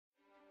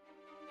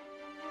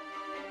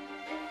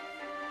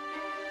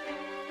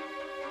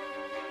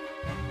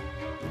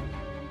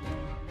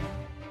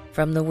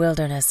From the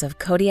wilderness of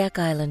Kodiak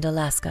Island,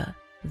 Alaska,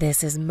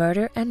 this is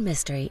Murder and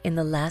Mystery in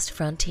the Last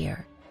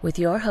Frontier with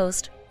your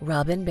host,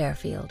 Robin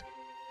Barefield.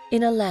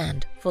 In a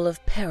land full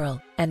of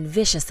peril and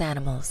vicious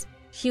animals,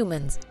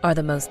 humans are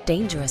the most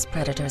dangerous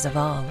predators of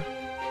all.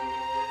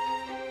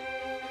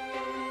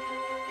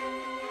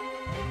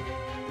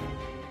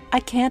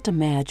 I can't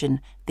imagine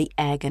the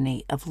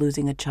agony of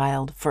losing a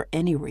child for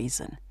any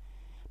reason.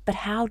 But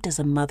how does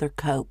a mother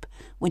cope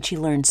when she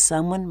learns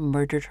someone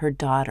murdered her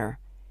daughter,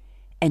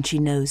 and she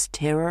knows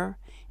terror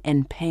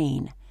and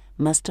pain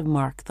must have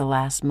marked the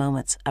last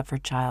moments of her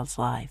child's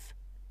life?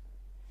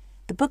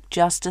 The book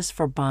Justice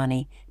for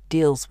Bonnie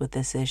deals with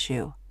this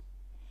issue.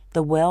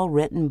 The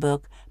well-written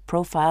book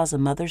profiles a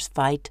mother's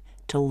fight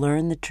to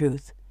learn the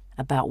truth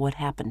about what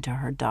happened to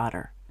her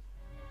daughter.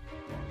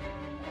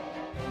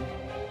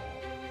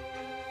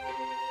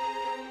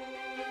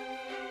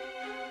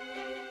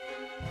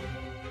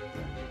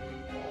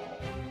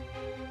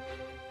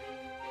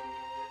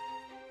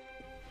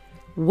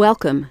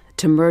 Welcome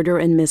to Murder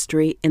and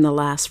Mystery in the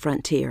Last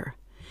Frontier.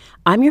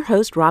 I'm your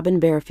host, Robin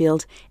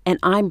Barefield, and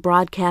I'm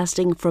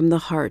broadcasting from the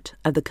heart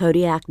of the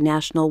Kodiak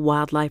National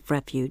Wildlife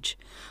Refuge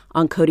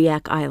on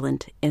Kodiak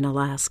Island in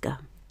Alaska.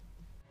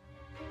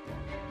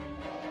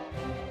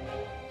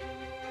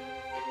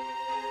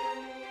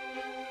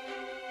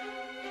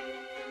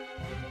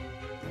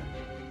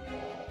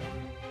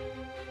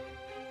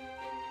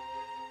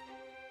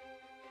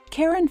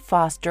 Karen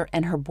Foster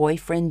and her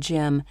boyfriend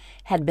Jim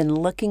had been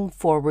looking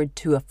forward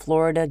to a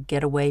Florida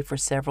getaway for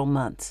several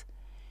months.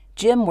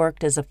 Jim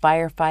worked as a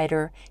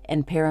firefighter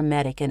and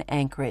paramedic in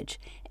Anchorage,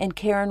 and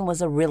Karen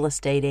was a real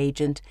estate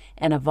agent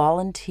and a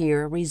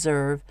volunteer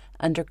reserve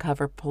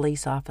undercover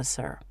police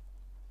officer.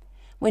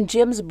 When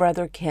Jim's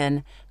brother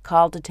Ken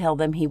called to tell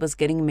them he was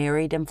getting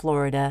married in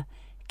Florida,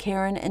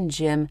 Karen and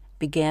Jim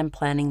began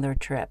planning their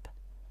trip.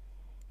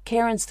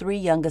 Karen's three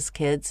youngest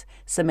kids,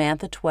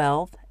 Samantha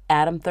 12,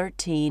 Adam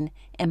 13,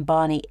 and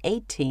Bonnie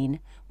 18,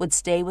 would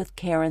stay with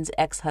Karen's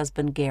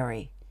ex-husband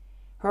Gary.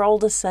 Her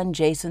oldest son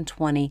Jason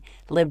 20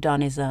 lived on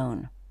his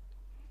own.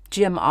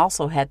 Jim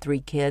also had three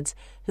kids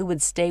who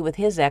would stay with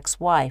his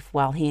ex-wife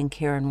while he and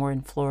Karen were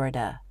in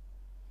Florida.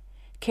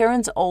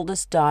 Karen's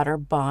oldest daughter,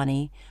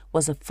 Bonnie,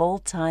 was a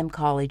full-time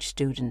college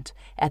student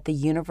at the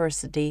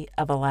University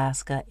of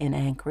Alaska in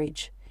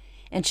Anchorage,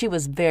 and she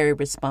was very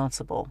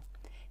responsible.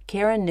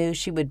 Karen knew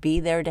she would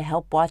be there to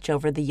help watch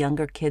over the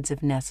younger kids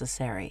if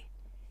necessary.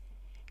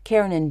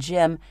 Karen and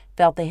Jim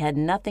felt they had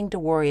nothing to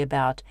worry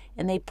about,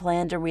 and they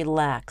planned to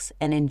relax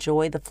and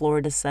enjoy the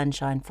Florida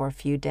sunshine for a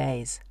few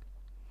days.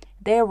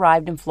 They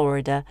arrived in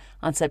Florida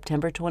on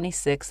September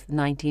 26,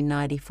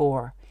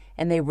 1994,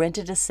 and they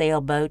rented a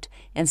sailboat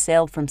and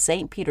sailed from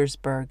St.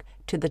 Petersburg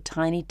to the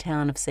tiny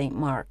town of St.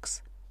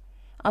 Marks.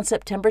 On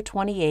September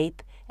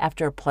 28th,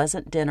 after a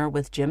pleasant dinner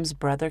with Jim's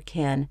brother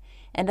Ken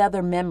and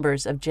other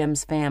members of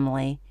Jim's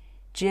family,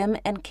 Jim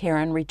and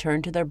Karen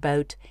returned to their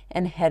boat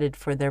and headed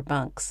for their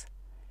bunks.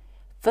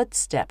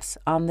 Footsteps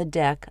on the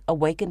deck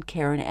awakened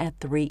Karen at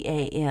 3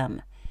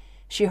 a.m.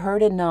 She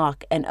heard a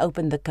knock and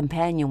opened the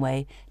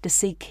companionway to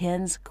see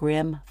Ken's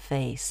grim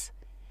face.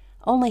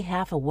 Only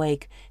half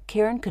awake,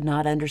 Karen could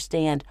not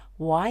understand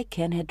why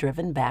Ken had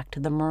driven back to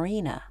the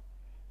marina.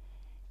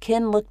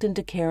 Ken looked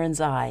into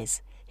Karen's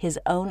eyes, his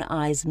own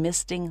eyes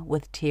misting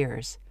with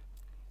tears.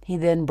 He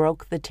then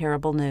broke the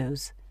terrible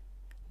news.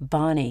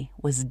 Bonnie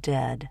was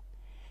dead.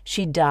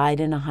 She died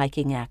in a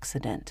hiking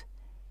accident.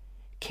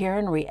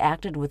 Karen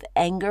reacted with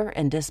anger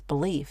and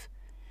disbelief,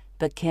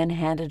 but Ken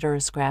handed her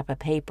a scrap of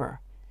paper.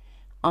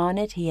 On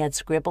it he had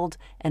scribbled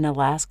an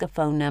Alaska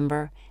phone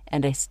number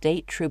and a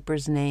state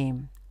trooper's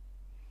name.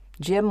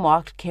 Jim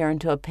walked Karen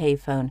to a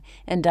payphone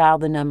and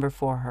dialed the number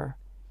for her.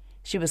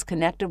 She was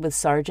connected with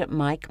Sergeant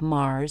Mike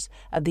Mars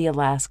of the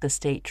Alaska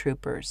State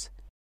Troopers.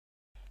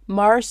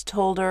 Mars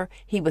told her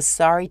he was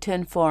sorry to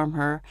inform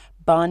her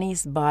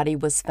Bonnie's body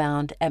was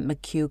found at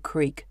McHugh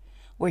Creek,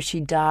 where she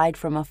died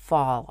from a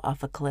fall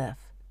off a cliff.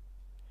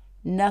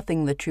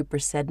 Nothing the trooper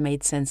said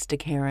made sense to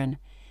Karen.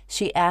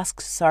 She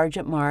asked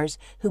Sergeant Mars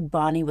who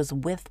Bonnie was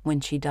with when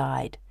she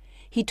died.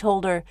 He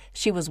told her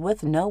she was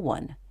with no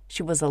one.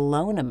 She was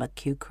alone at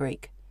McHugh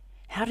Creek.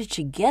 How did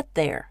she get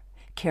there?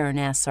 Karen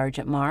asked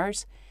Sergeant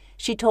Mars.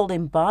 She told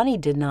him Bonnie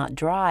did not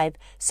drive,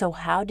 so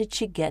how did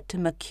she get to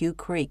McHugh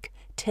Creek,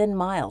 10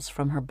 miles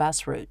from her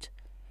bus route?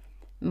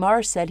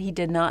 Mars said he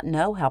did not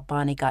know how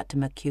Bonnie got to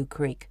McHugh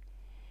Creek.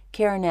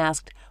 Karen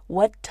asked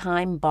what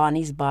time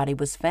Bonnie's body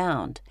was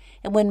found,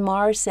 and when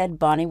Mars said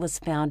Bonnie was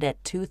found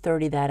at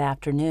 2:30 that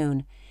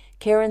afternoon,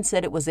 Karen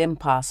said it was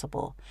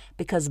impossible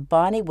because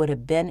Bonnie would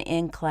have been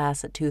in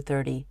class at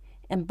 2:30,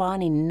 and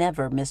Bonnie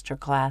never missed her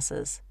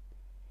classes.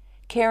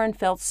 Karen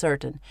felt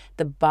certain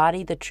the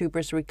body the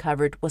troopers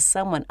recovered was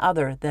someone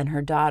other than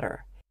her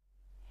daughter.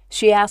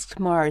 She asked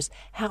Mars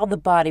how the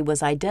body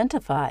was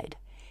identified.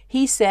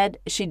 He said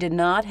she did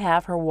not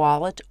have her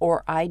wallet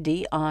or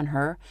ID on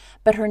her,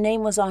 but her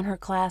name was on her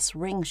class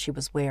ring she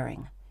was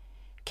wearing.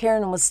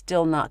 Karen was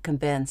still not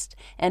convinced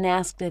and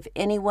asked if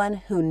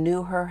anyone who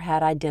knew her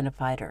had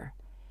identified her.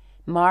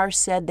 Mars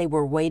said they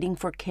were waiting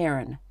for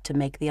Karen to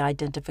make the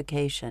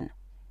identification.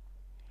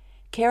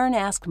 Karen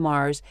asked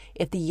Mars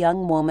if the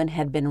young woman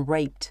had been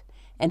raped,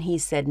 and he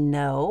said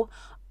no.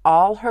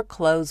 All her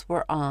clothes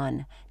were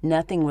on.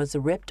 Nothing was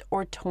ripped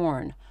or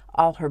torn.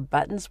 All her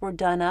buttons were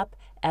done up,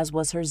 as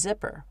was her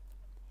zipper.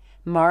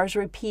 Mars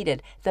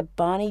repeated that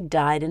Bonnie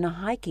died in a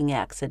hiking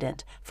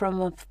accident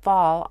from a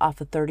fall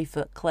off a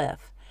 30-foot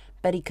cliff,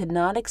 but he could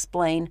not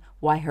explain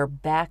why her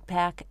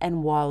backpack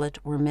and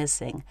wallet were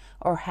missing,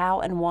 or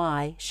how and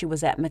why she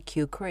was at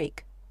McHugh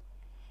Creek.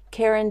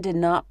 Karen did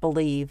not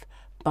believe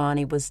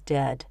Bonnie was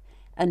dead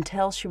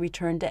until she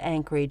returned to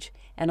Anchorage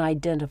and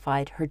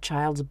identified her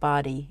child's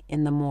body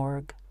in the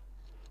morgue.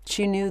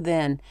 She knew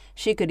then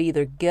she could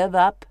either give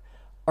up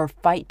or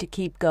fight to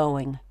keep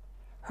going.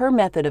 Her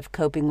method of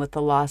coping with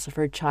the loss of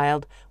her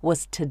child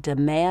was to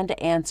demand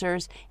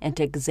answers and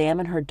to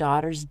examine her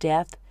daughter's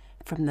death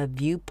from the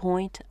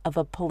viewpoint of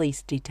a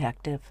police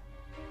detective.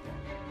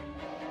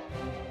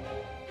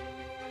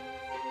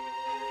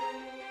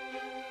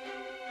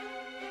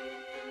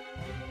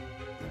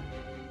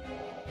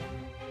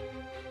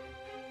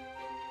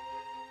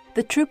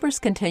 The troopers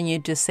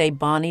continued to say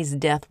Bonnie's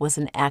death was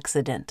an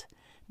accident,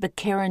 but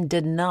Karen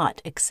did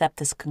not accept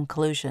this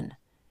conclusion.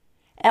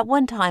 At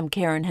one time,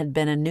 Karen had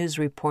been a news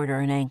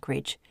reporter in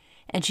Anchorage,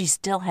 and she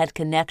still had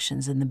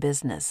connections in the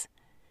business.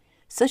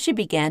 So she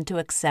began to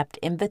accept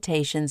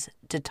invitations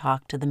to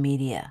talk to the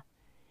media.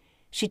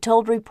 She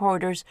told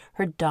reporters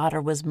her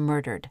daughter was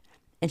murdered,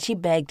 and she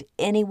begged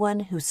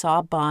anyone who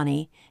saw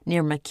Bonnie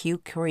near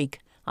McHugh Creek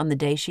on the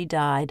day she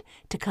died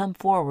to come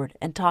forward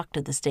and talk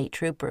to the state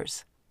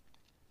troopers.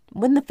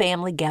 When the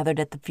family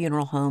gathered at the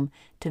funeral home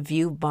to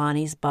view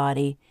Bonnie's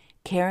body,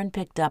 Karen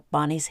picked up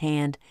Bonnie's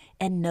hand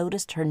and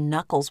noticed her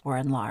knuckles were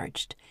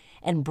enlarged,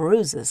 and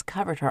bruises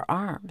covered her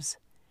arms.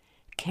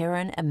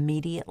 Karen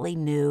immediately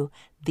knew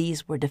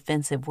these were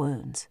defensive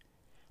wounds.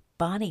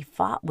 Bonnie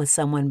fought with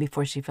someone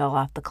before she fell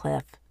off the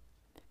cliff.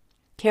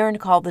 Karen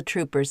called the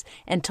troopers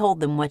and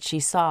told them what she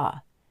saw.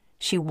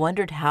 She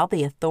wondered how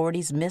the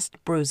authorities missed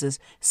bruises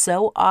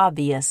so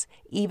obvious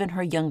even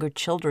her younger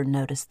children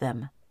noticed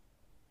them.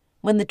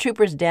 When the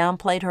troopers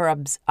downplayed her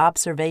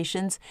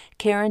observations,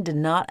 Karen did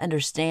not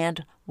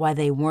understand why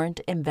they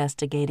weren't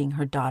investigating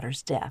her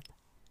daughter's death.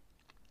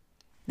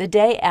 The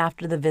day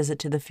after the visit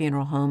to the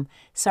funeral home,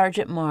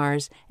 Sergeant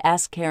Mars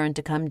asked Karen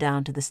to come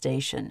down to the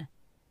station.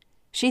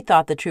 She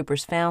thought the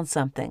troopers found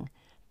something,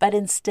 but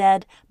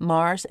instead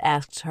Mars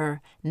asked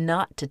her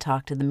not to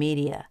talk to the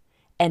media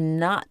and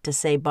not to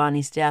say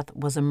Bonnie's death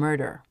was a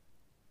murder.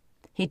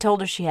 He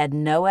told her she had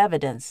no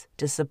evidence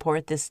to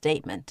support this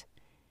statement.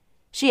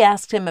 She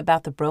asked him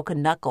about the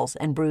broken knuckles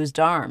and bruised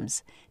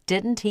arms.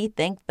 Didn't he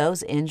think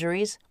those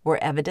injuries were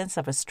evidence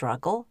of a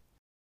struggle?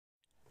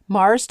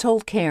 Mars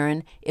told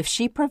Karen if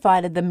she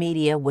provided the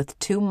media with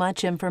too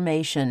much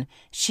information,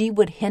 she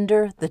would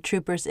hinder the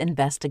troopers'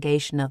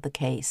 investigation of the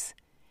case.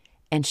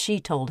 And she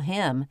told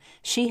him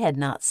she had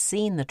not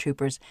seen the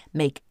troopers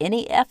make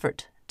any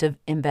effort to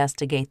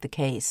investigate the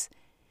case.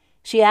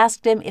 She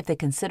asked him if they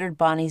considered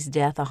Bonnie's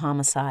death a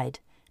homicide,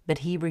 but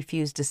he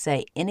refused to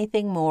say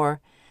anything more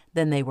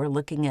than they were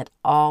looking at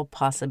all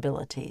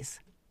possibilities.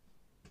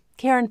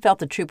 Karen felt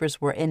the troopers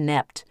were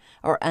inept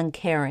or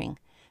uncaring,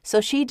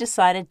 so she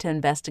decided to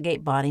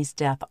investigate Bonnie's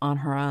death on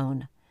her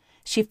own.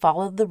 She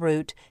followed the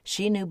route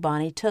she knew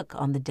Bonnie took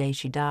on the day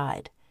she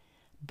died.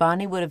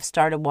 Bonnie would have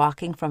started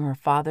walking from her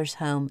father's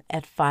home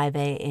at 5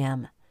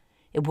 a.m.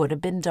 It would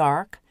have been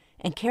dark,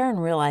 and Karen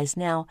realized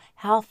now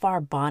how far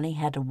Bonnie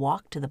had to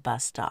walk to the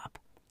bus stop.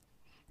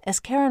 As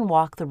Karen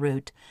walked the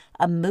route,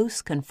 a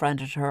moose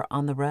confronted her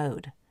on the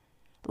road.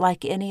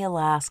 Like any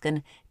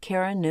Alaskan,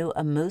 Karen knew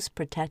a moose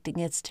protecting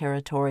its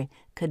territory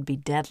could be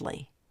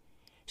deadly.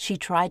 She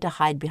tried to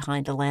hide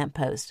behind a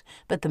lamppost,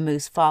 but the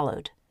moose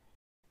followed.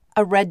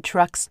 A red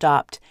truck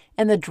stopped,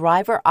 and the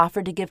driver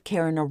offered to give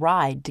Karen a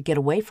ride to get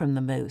away from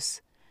the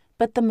moose.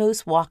 But the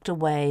moose walked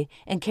away,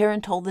 and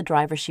Karen told the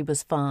driver she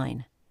was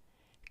fine.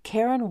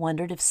 Karen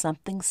wondered if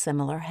something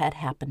similar had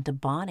happened to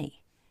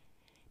Bonnie.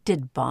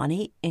 Did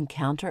Bonnie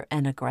encounter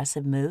an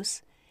aggressive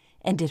moose?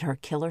 And did her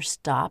killer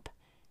stop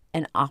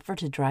and offer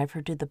to drive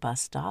her to the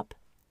bus stop?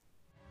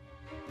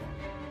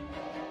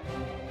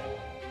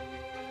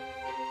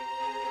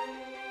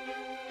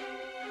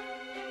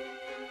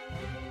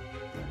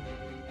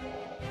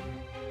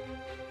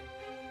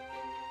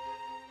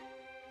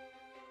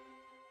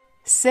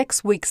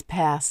 Six weeks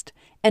passed,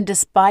 and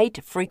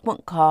despite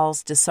frequent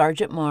calls to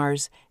Sergeant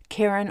Mars,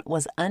 Karen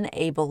was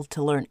unable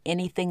to learn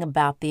anything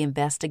about the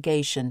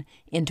investigation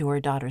into her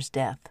daughter's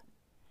death.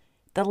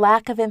 The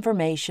lack of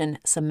information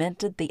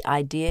cemented the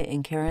idea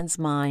in Karen's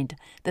mind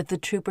that the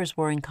troopers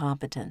were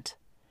incompetent.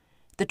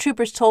 The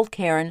troopers told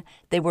Karen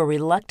they were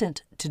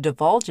reluctant to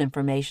divulge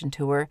information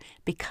to her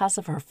because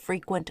of her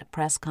frequent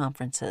press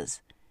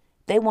conferences.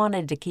 They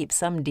wanted to keep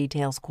some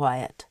details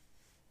quiet.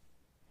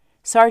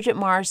 Sergeant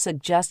Mars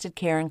suggested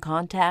Karen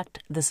contact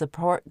the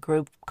support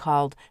group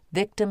called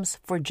Victims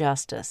for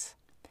Justice.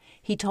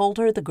 He told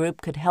her the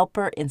group could help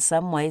her in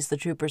some ways the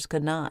troopers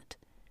could not.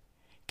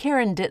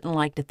 Karen didn't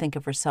like to think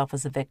of herself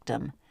as a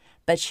victim,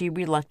 but she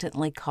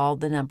reluctantly called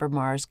the number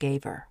Mars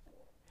gave her.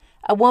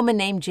 A woman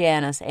named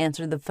Janice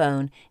answered the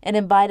phone and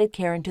invited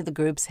Karen to the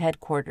group's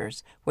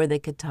headquarters where they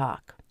could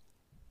talk.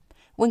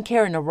 When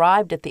Karen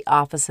arrived at the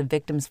Office of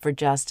Victims for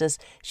Justice,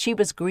 she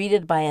was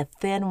greeted by a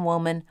thin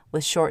woman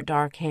with short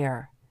dark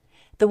hair.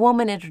 The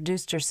woman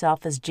introduced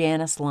herself as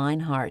Janice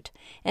Linehart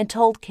and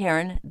told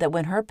Karen that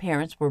when her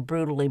parents were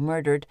brutally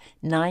murdered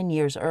 9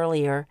 years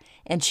earlier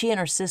and she and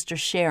her sister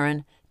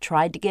Sharon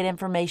tried to get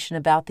information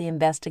about the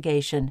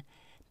investigation,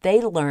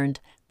 they learned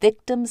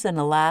victims in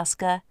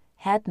Alaska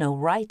had no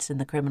rights in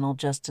the criminal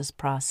justice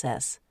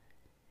process.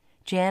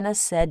 Janice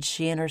said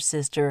she and her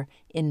sister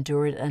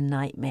endured a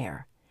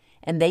nightmare,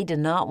 and they did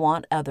not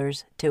want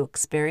others to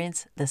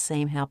experience the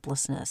same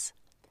helplessness.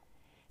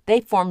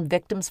 They formed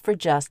Victims for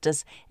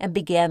Justice and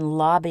began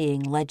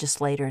lobbying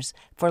legislators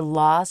for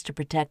laws to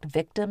protect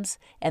victims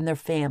and their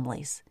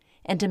families,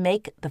 and to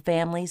make the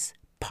families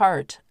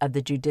part of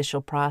the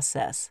judicial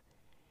process.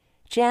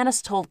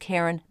 Janice told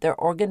Karen their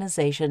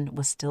organization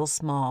was still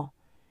small,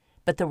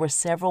 but there were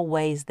several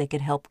ways they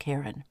could help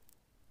Karen.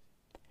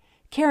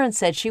 Karen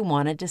said she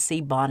wanted to see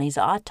Bonnie's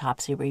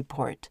autopsy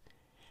report,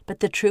 but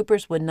the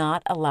troopers would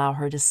not allow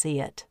her to see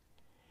it.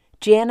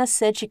 Janice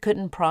said she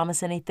couldn't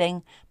promise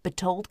anything, but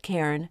told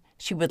Karen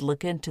she would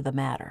look into the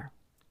matter.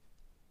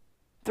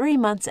 3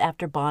 months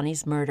after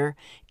Bonnie's murder,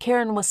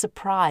 Karen was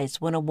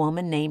surprised when a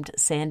woman named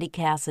Sandy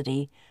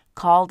Cassidy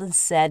called and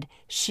said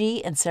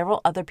she and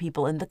several other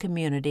people in the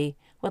community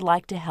would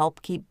like to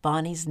help keep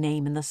Bonnie's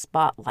name in the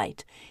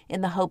spotlight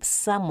in the hope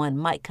someone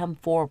might come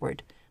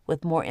forward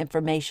with more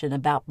information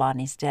about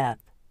Bonnie's death.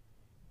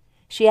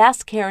 She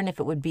asked Karen if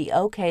it would be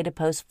okay to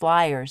post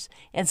flyers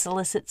and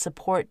solicit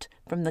support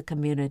from the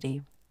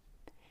community.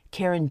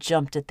 Karen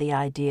jumped at the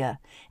idea,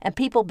 and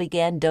people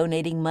began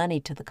donating money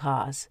to the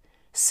cause.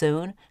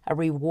 Soon, a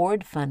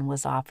reward fund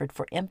was offered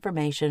for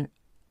information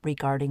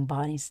regarding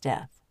Bonnie's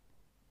death.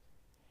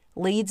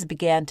 Leads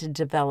began to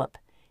develop,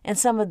 and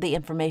some of the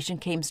information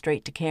came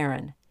straight to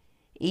Karen.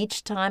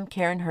 Each time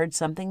Karen heard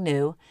something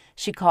new,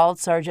 she called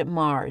Sergeant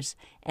Mars,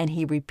 and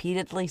he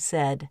repeatedly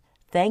said,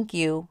 "Thank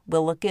you,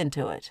 we'll look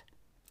into it."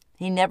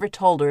 He never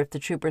told her if the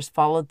troopers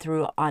followed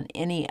through on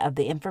any of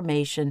the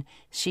information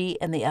she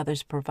and the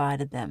others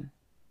provided them.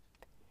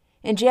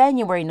 In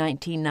January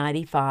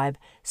 1995,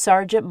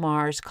 Sergeant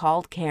Mars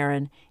called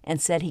Karen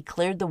and said he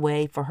cleared the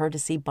way for her to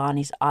see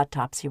Bonnie's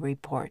autopsy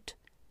report.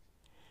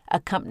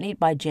 Accompanied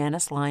by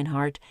Janice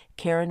Linehart,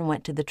 Karen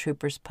went to the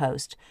trooper's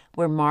post,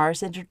 where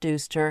Mars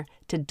introduced her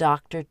to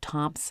Dr.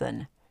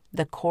 Thompson,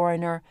 the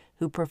coroner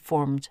who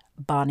performed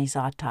Bonnie's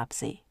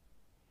autopsy.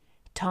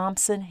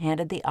 Thompson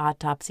handed the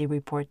autopsy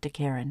report to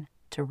Karen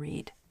to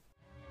read.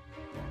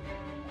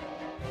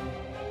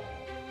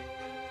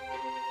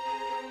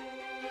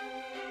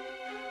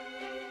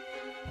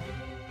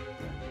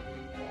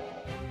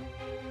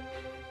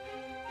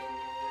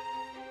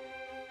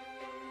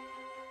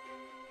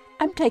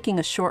 I'm taking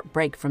a short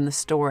break from the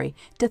story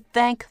to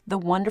thank the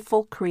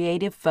wonderful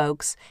creative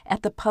folks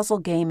at the puzzle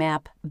game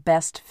app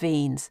Best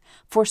Fiends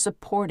for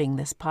supporting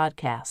this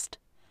podcast.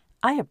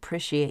 I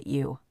appreciate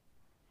you.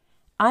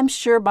 I'm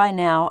sure by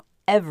now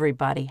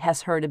everybody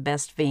has heard of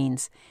Best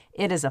Fiends.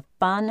 It is a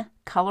fun,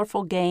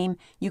 colorful game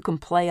you can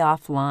play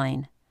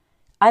offline.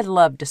 I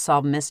love to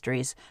solve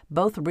mysteries,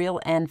 both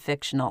real and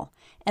fictional,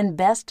 and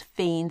Best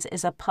Fiends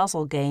is a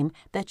puzzle game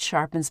that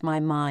sharpens my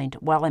mind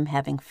while I'm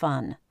having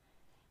fun.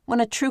 When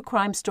a true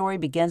crime story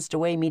begins to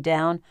weigh me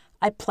down,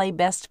 I play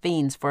Best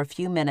Fiends for a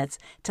few minutes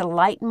to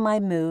lighten my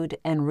mood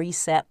and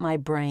reset my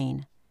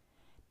brain.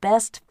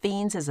 Best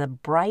Fiends is a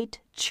bright,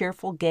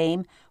 cheerful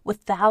game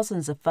with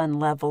thousands of fun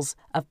levels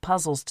of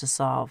puzzles to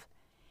solve.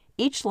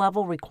 Each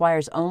level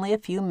requires only a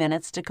few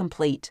minutes to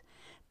complete,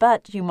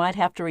 but you might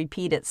have to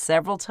repeat it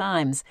several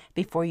times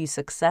before you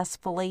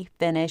successfully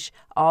finish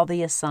all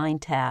the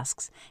assigned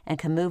tasks and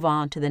can move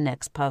on to the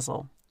next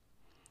puzzle.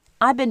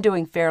 I've been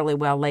doing fairly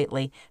well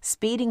lately,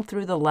 speeding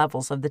through the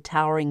levels of the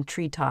towering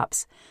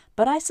treetops,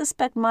 but I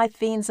suspect my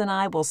fiends and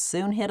I will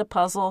soon hit a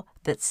puzzle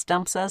that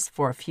stumps us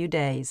for a few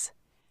days.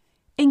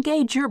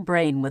 Engage your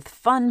brain with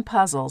fun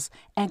puzzles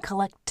and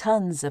collect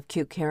tons of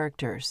cute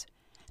characters.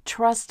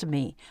 Trust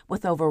me,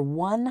 with over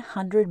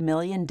 100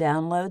 million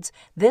downloads,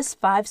 this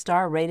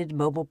 5-star rated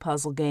mobile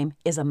puzzle game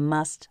is a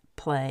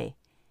must-play.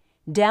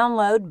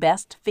 Download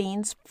Best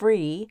Fiends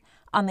free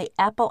on the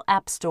Apple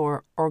App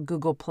Store or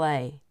Google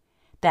Play.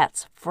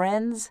 That's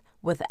Friends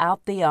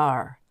without the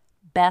R.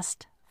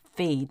 Best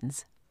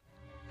Fiends.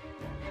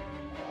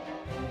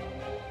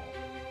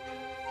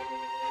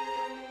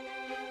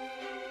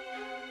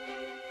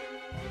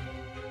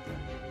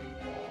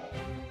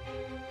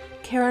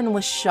 Karen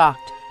was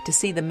shocked to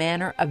see the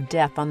manner of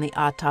death on the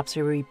autopsy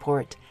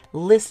report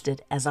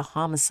listed as a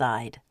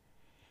homicide.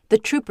 The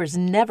troopers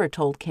never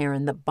told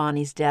Karen that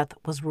Bonnie's death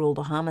was ruled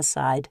a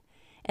homicide,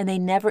 and they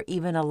never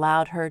even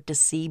allowed her to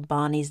see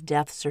Bonnie's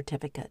death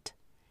certificate.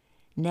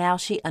 Now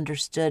she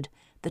understood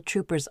the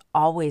troopers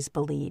always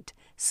believed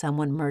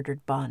someone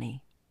murdered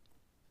Bonnie.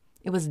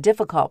 It was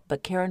difficult,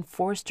 but Karen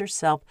forced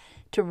herself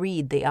to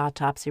read the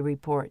autopsy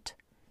report.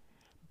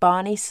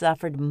 Bonnie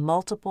suffered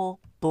multiple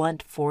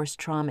blunt force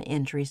trauma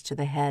injuries to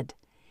the head,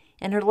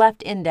 and her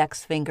left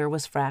index finger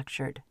was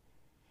fractured.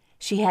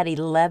 She had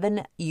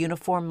 11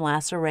 uniform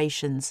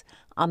lacerations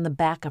on the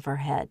back of her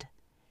head,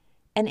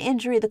 an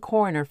injury the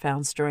coroner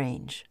found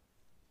strange.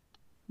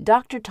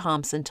 Dr.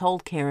 Thompson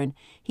told Karen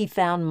he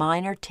found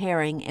minor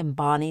tearing in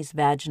Bonnie's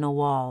vaginal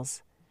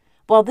walls.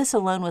 While this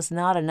alone was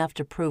not enough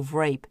to prove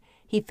rape,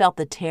 he felt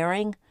the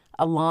tearing,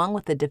 along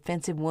with the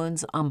defensive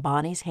wounds on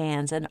Bonnie's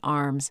hands and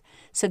arms,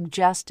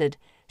 suggested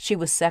she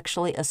was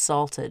sexually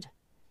assaulted.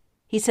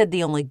 He said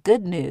the only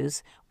good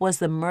news was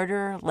the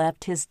murderer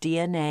left his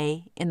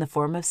DNA in the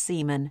form of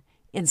semen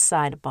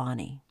inside of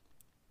Bonnie.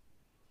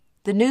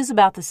 The news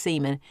about the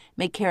semen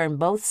made Karen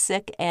both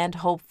sick and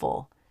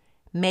hopeful.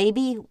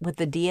 Maybe with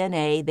the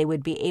DNA they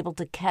would be able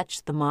to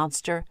catch the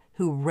monster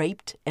who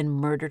raped and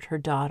murdered her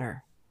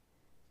daughter.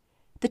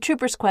 The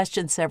troopers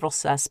questioned several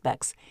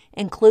suspects,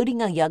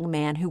 including a young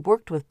man who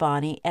worked with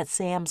Bonnie at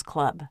Sam's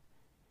Club.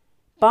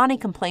 Bonnie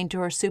complained to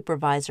her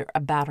supervisor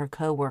about her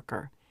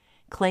coworker,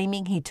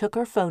 claiming he took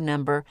her phone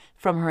number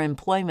from her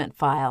employment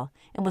file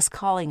and was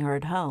calling her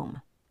at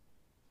home.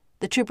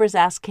 The troopers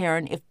asked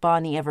Karen if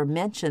Bonnie ever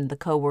mentioned the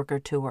coworker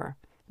to her,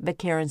 but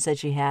Karen said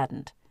she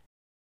hadn't.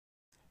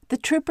 The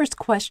troopers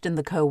questioned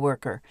the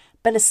coworker,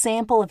 but a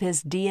sample of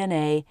his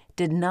DNA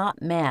did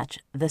not match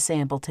the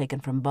sample taken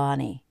from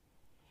Bonnie.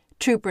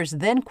 Troopers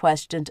then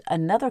questioned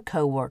another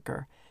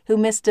coworker who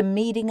missed a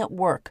meeting at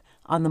work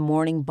on the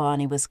morning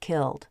Bonnie was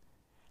killed,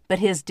 but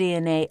his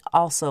DNA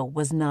also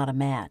was not a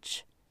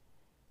match.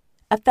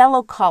 A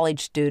fellow college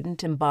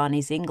student in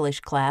Bonnie's English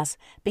class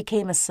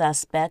became a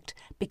suspect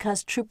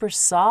because troopers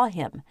saw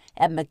him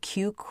at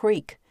McHugh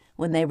Creek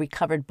when they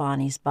recovered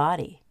Bonnie's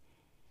body.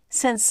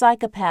 Since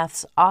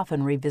psychopaths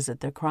often revisit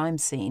their crime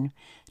scene,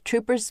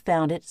 troopers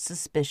found it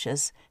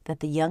suspicious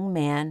that the young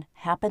man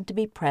happened to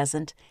be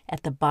present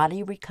at the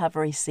body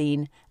recovery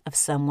scene of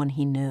someone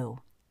he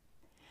knew.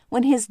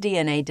 When his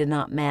DNA did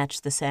not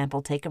match the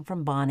sample taken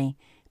from Bonnie,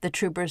 the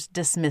troopers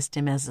dismissed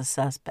him as a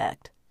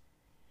suspect.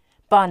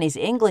 Bonnie's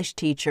English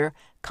teacher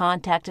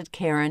contacted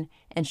Karen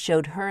and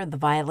showed her the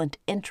violent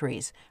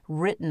entries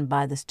written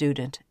by the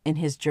student in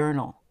his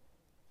journal.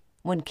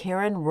 When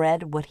Karen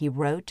read what he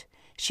wrote,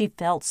 she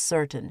felt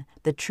certain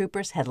the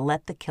troopers had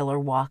let the killer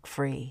walk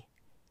free.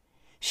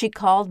 She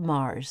called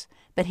Mars,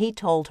 but he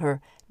told her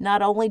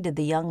not only did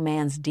the young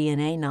man's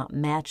DNA not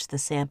match the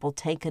sample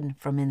taken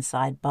from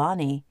inside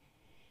Bonnie,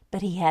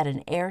 but he had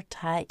an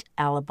airtight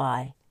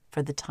alibi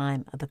for the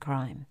time of the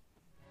crime.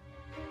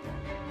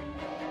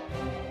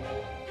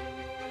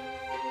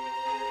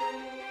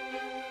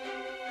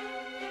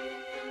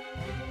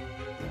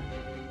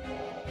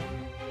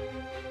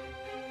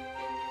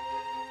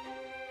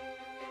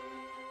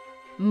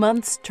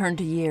 Months turned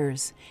to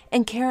years,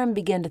 and Karen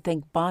began to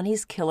think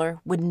Bonnie's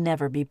killer would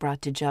never be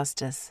brought to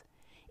justice.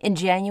 In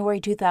January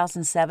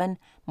 2007,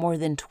 more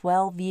than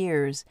 12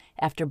 years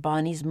after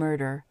Bonnie's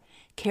murder,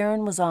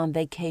 Karen was on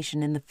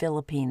vacation in the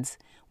Philippines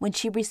when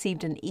she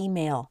received an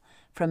email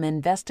from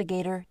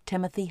investigator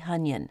Timothy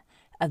Hunyon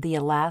of the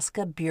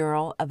Alaska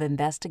Bureau of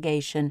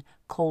Investigation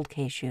Cold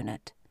Case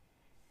Unit.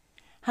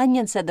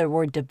 Hunyon said there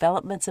were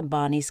developments in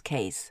Bonnie's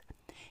case.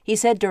 He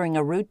said during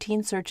a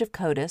routine search of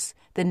CODIS,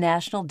 the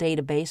national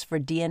database for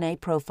DNA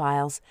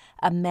profiles,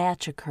 a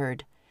match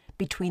occurred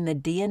between the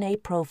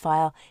DNA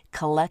profile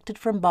collected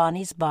from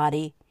Bonnie's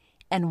body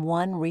and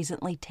one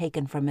recently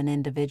taken from an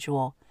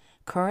individual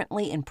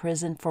currently in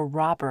prison for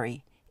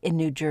robbery in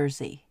New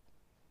Jersey.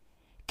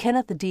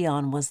 Kenneth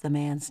Dion was the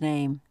man's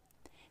name.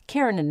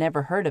 Karen had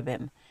never heard of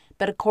him,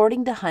 but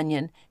according to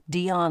Hunyon,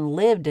 Dion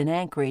lived in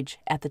Anchorage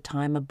at the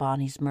time of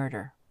Bonnie's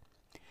murder.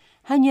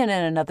 Hunyon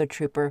and another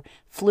trooper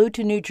flew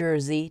to New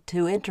Jersey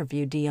to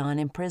interview Dion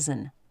in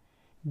prison.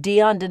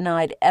 Dion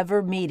denied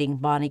ever meeting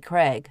Bonnie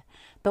Craig,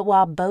 but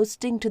while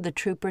boasting to the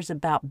troopers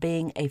about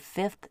being a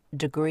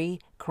 5th-degree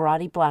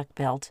karate black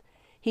belt,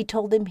 he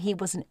told them he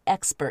was an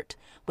expert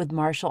with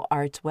martial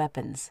arts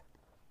weapons.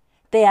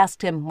 They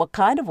asked him what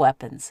kind of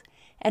weapons,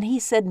 and he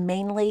said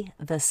mainly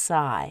the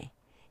sai.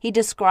 He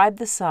described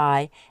the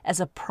sai as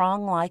a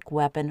prong-like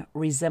weapon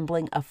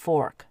resembling a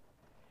fork.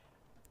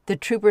 The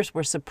troopers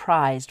were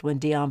surprised when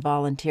Dion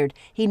volunteered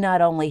he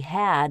not only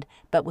had,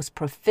 but was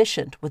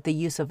proficient with the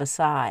use of a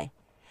sai.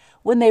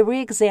 When they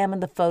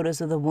re-examined the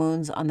photos of the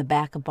wounds on the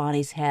back of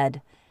Bonnie's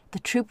head, the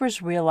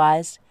troopers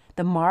realized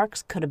the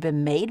marks could have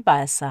been made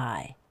by a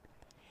sai.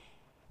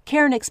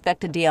 Karen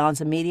expected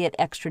Dion's immediate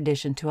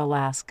extradition to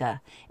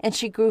Alaska, and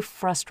she grew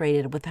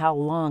frustrated with how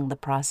long the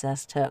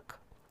process took.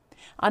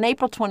 On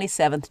April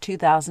 27,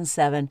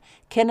 2007,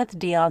 Kenneth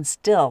Dion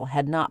still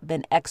had not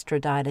been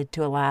extradited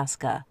to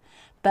Alaska,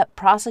 but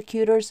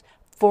prosecutors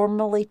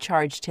formally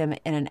charged him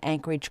in an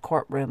Anchorage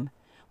courtroom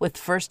with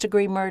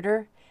first-degree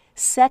murder,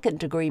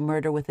 second-degree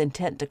murder with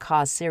intent to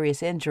cause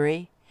serious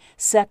injury,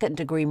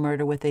 second-degree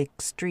murder with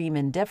extreme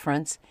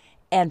indifference,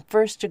 and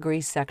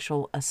first-degree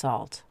sexual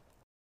assault.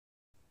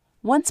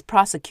 Once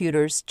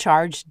prosecutors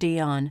charged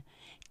Dion,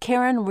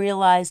 Karen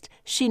realized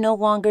she no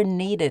longer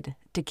needed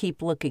to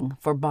keep looking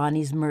for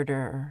Bonnie's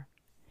murderer.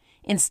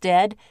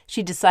 Instead,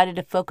 she decided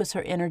to focus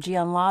her energy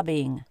on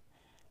lobbying.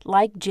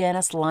 Like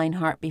Janice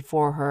Linehart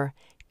before her,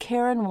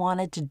 Karen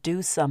wanted to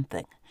do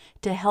something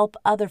to help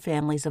other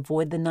families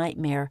avoid the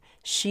nightmare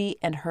she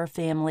and her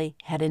family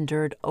had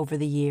endured over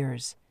the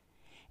years.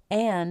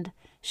 And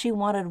she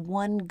wanted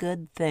one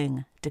good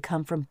thing to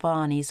come from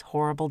Bonnie's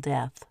horrible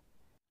death.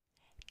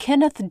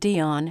 Kenneth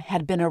Dion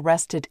had been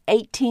arrested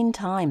 18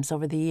 times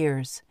over the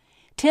years.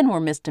 10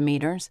 were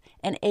misdemeanors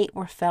and 8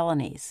 were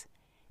felonies.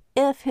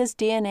 If his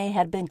DNA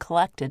had been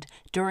collected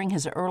during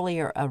his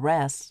earlier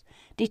arrests,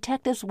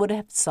 detectives would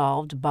have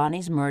solved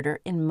Bonnie's murder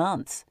in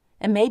months,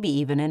 and maybe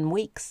even in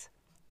weeks.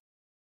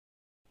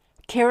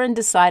 Karen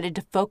decided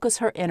to focus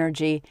her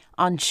energy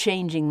on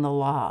changing the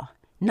law,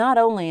 not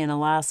only in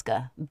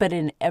Alaska, but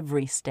in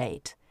every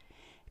state.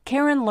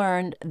 Karen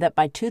learned that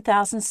by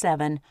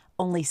 2007,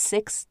 only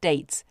 6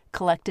 states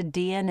collected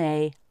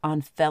DNA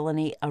on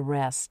felony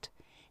arrest,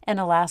 and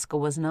Alaska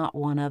was not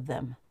one of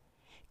them.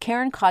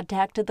 Karen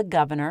contacted the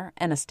governor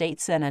and a state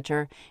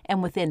senator,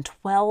 and within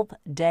 12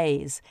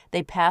 days,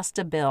 they passed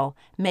a bill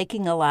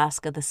making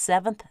Alaska the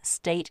 7th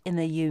state in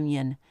the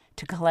union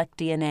to collect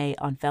DNA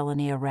on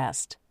felony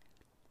arrest.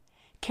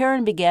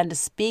 Karen began to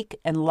speak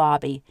and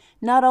lobby,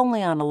 not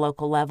only on a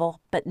local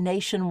level, but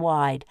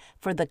nationwide,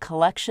 for the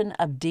collection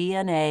of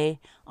DNA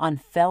on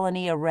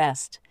felony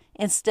arrest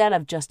instead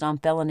of just on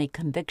felony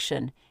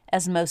conviction,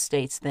 as most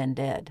states then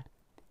did.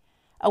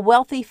 A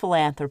wealthy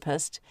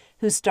philanthropist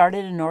who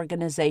started an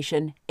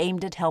organization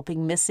aimed at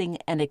helping missing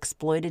and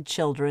exploited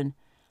children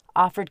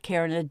offered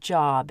Karen a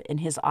job in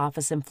his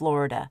office in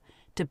Florida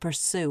to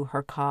pursue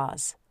her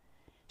cause.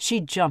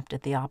 She jumped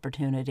at the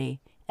opportunity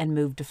and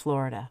moved to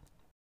Florida.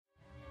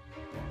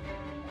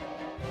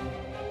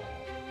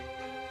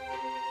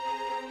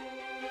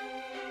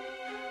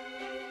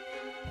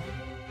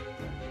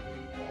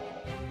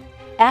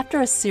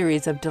 After a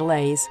series of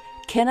delays,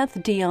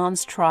 Kenneth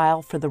Dion's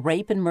trial for the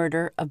rape and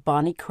murder of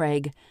Bonnie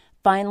Craig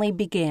finally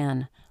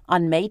began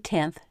on May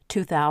 10,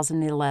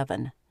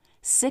 2011,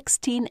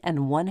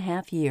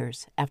 16½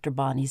 years after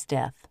Bonnie's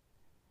death.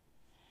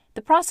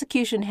 The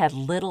prosecution had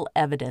little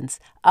evidence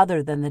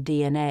other than the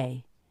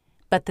DNA,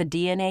 but the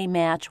DNA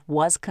match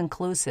was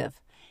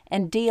conclusive,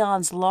 and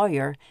Dion's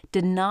lawyer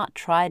did not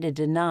try to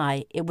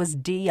deny it was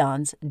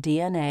Dion's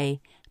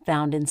DNA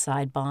found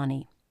inside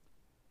Bonnie.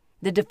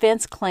 The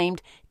defense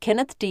claimed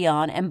Kenneth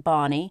Dion and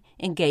Bonnie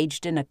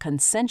engaged in a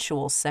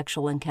consensual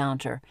sexual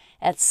encounter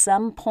at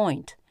some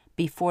point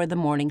before the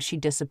morning she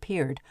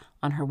disappeared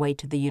on her way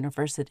to the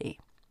university.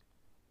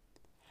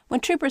 When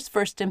troopers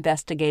first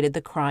investigated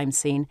the crime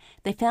scene,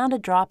 they found a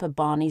drop of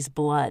Bonnie's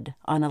blood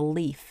on a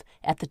leaf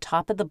at the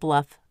top of the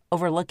bluff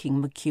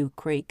overlooking McHugh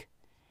Creek.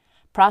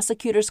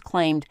 Prosecutors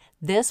claimed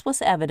this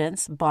was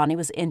evidence Bonnie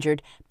was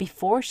injured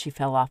before she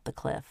fell off the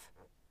cliff.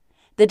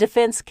 The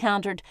defense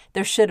countered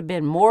there should have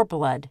been more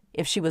blood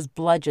if she was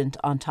bludgeoned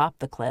on top of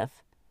the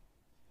cliff.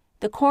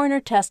 The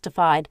coroner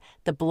testified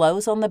the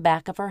blows on the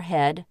back of her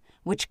head,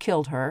 which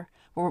killed her,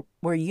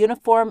 were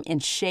uniform in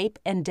shape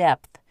and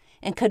depth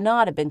and could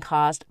not have been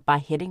caused by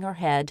hitting her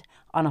head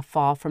on a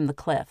fall from the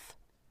cliff.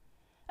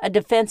 A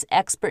defense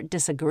expert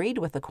disagreed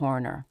with the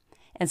coroner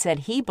and said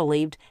he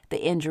believed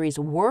the injuries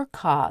were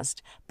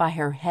caused by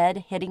her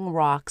head hitting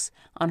rocks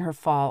on her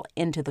fall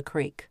into the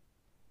creek.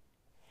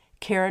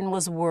 Karen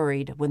was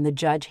worried when the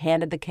judge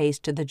handed the case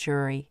to the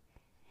jury.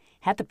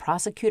 Had the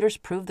prosecutors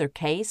proved their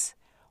case,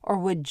 or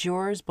would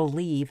jurors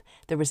believe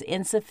there was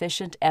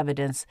insufficient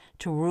evidence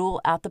to rule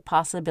out the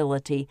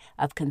possibility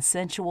of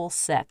consensual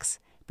sex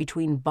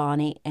between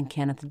Bonnie and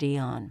Kenneth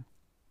Dion?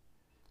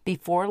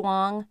 Before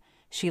long,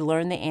 she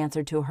learned the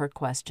answer to her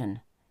question.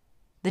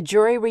 The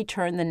jury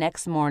returned the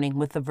next morning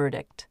with the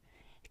verdict.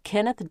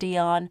 Kenneth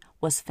Dion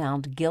was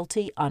found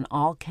guilty on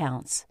all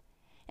counts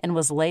and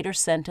was later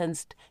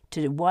sentenced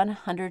to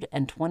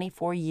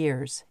 124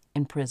 years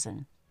in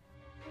prison.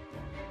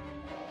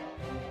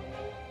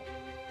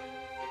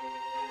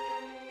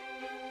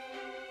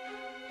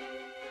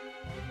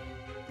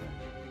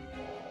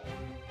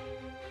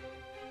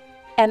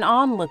 An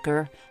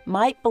onlooker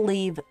might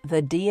believe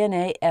the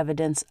DNA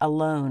evidence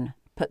alone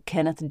put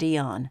Kenneth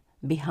Dion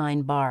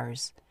behind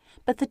bars,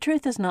 but the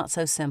truth is not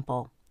so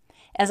simple.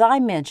 As I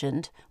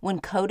mentioned, when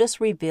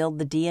CODIS revealed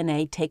the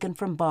DNA taken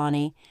from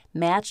Bonnie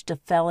matched a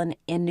felon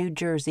in New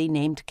Jersey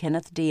named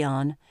Kenneth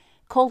Dion,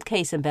 cold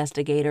case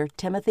investigator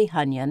Timothy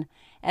Hunyon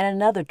and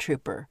another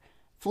trooper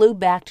flew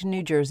back to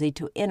New Jersey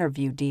to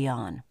interview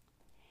Dion.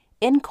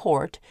 In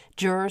court,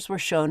 jurors were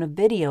shown a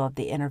video of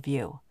the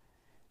interview.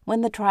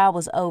 When the trial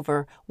was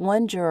over,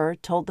 one juror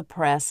told the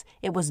press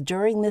it was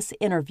during this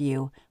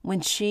interview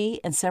when she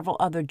and several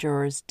other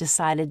jurors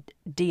decided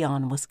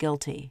Dion was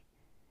guilty.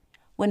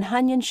 When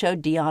Hunyon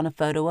showed Dion a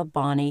photo of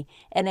Bonnie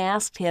and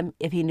asked him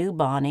if he knew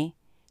Bonnie,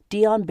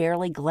 Dion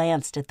barely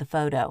glanced at the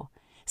photo,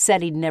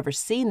 said he'd never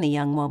seen the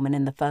young woman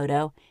in the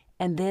photo,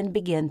 and then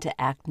began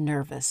to act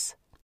nervous.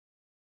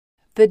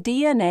 The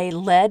DNA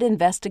led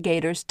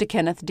investigators to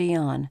Kenneth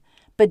Dion,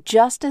 But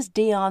just as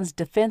Deon's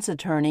defense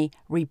attorney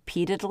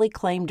repeatedly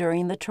claimed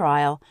during the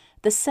trial,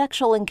 the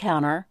sexual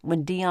encounter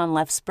when Deon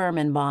left sperm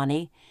in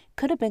Bonnie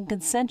could have been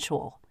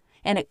consensual,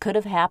 and it could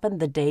have happened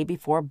the day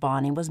before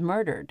Bonnie was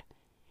murdered.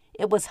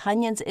 It was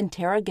Hunyon's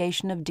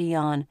interrogation of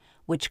Deon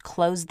which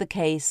closed the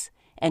case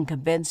and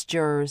convinced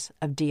jurors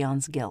of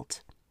Deon's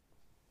guilt.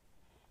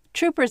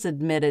 Troopers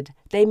admitted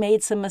they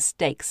made some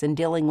mistakes in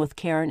dealing with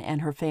Karen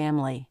and her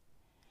family.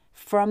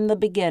 From the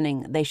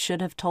beginning, they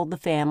should have told the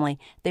family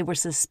they were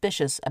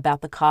suspicious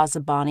about the cause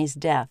of Bonnie's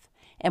death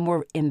and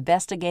were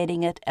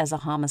investigating it as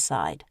a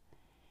homicide.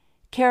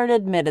 Karen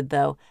admitted,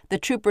 though, the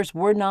troopers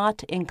were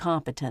not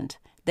incompetent.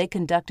 They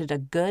conducted a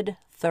good,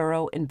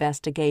 thorough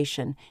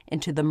investigation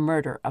into the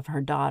murder of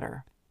her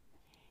daughter.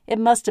 It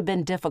must have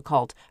been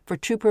difficult for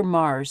Trooper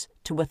Mars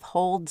to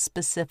withhold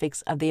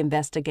specifics of the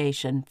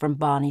investigation from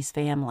Bonnie's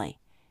family.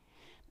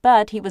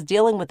 But he was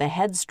dealing with a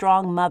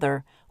headstrong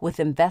mother with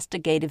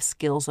investigative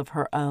skills of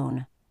her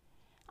own.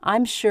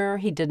 I'm sure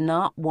he did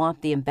not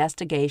want the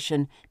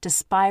investigation to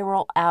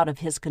spiral out of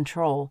his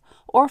control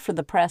or for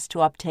the press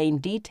to obtain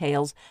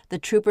details the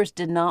troopers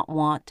did not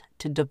want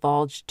to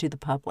divulge to the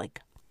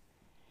public.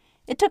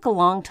 It took a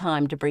long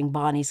time to bring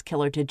Bonnie's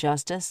killer to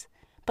justice,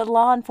 but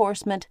law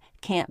enforcement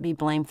can't be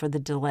blamed for the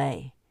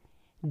delay.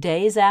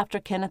 Days after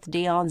Kenneth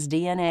Deon's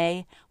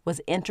DNA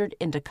was entered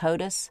into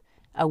CODIS,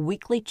 a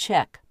weekly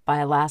check by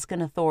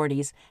Alaskan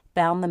authorities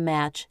found the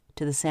match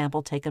to the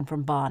sample taken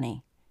from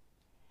Bonnie.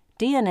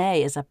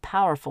 DNA is a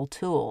powerful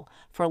tool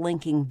for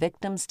linking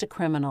victims to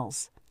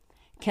criminals.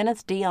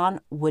 Kenneth Deon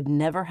would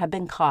never have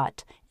been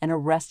caught and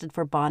arrested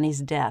for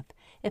Bonnie's death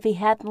if he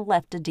hadn't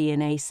left a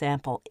DNA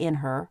sample in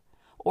her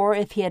or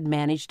if he had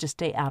managed to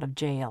stay out of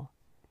jail.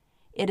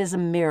 It is a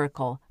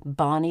miracle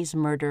Bonnie's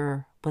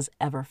murderer was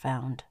ever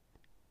found.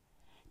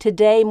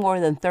 Today, more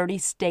than 30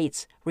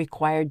 states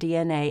require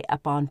DNA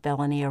upon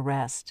felony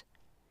arrest.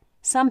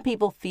 Some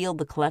people feel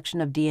the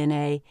collection of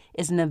DNA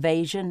is an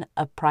invasion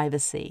of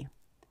privacy.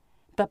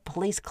 But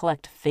police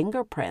collect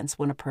fingerprints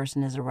when a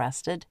person is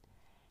arrested.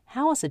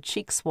 How is a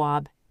cheek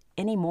swab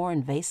any more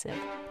invasive?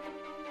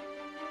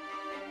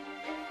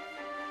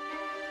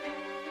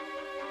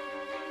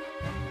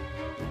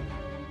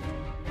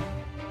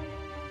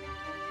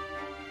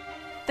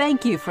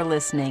 Thank you for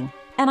listening,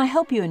 and I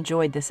hope you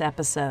enjoyed this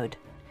episode.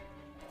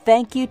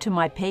 Thank you to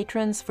my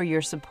patrons for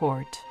your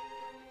support.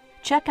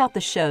 Check out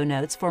the show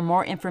notes for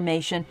more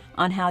information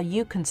on how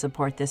you can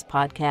support this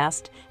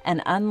podcast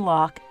and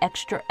unlock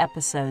extra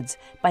episodes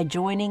by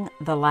joining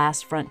the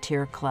Last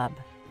Frontier Club.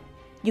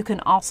 You can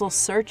also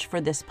search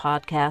for this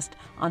podcast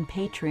on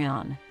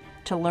Patreon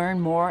to learn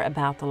more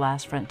about the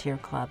Last Frontier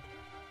Club.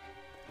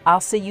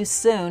 I'll see you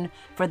soon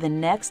for the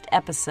next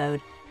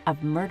episode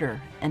of Murder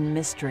and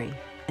Mystery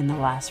in the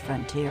Last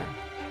Frontier.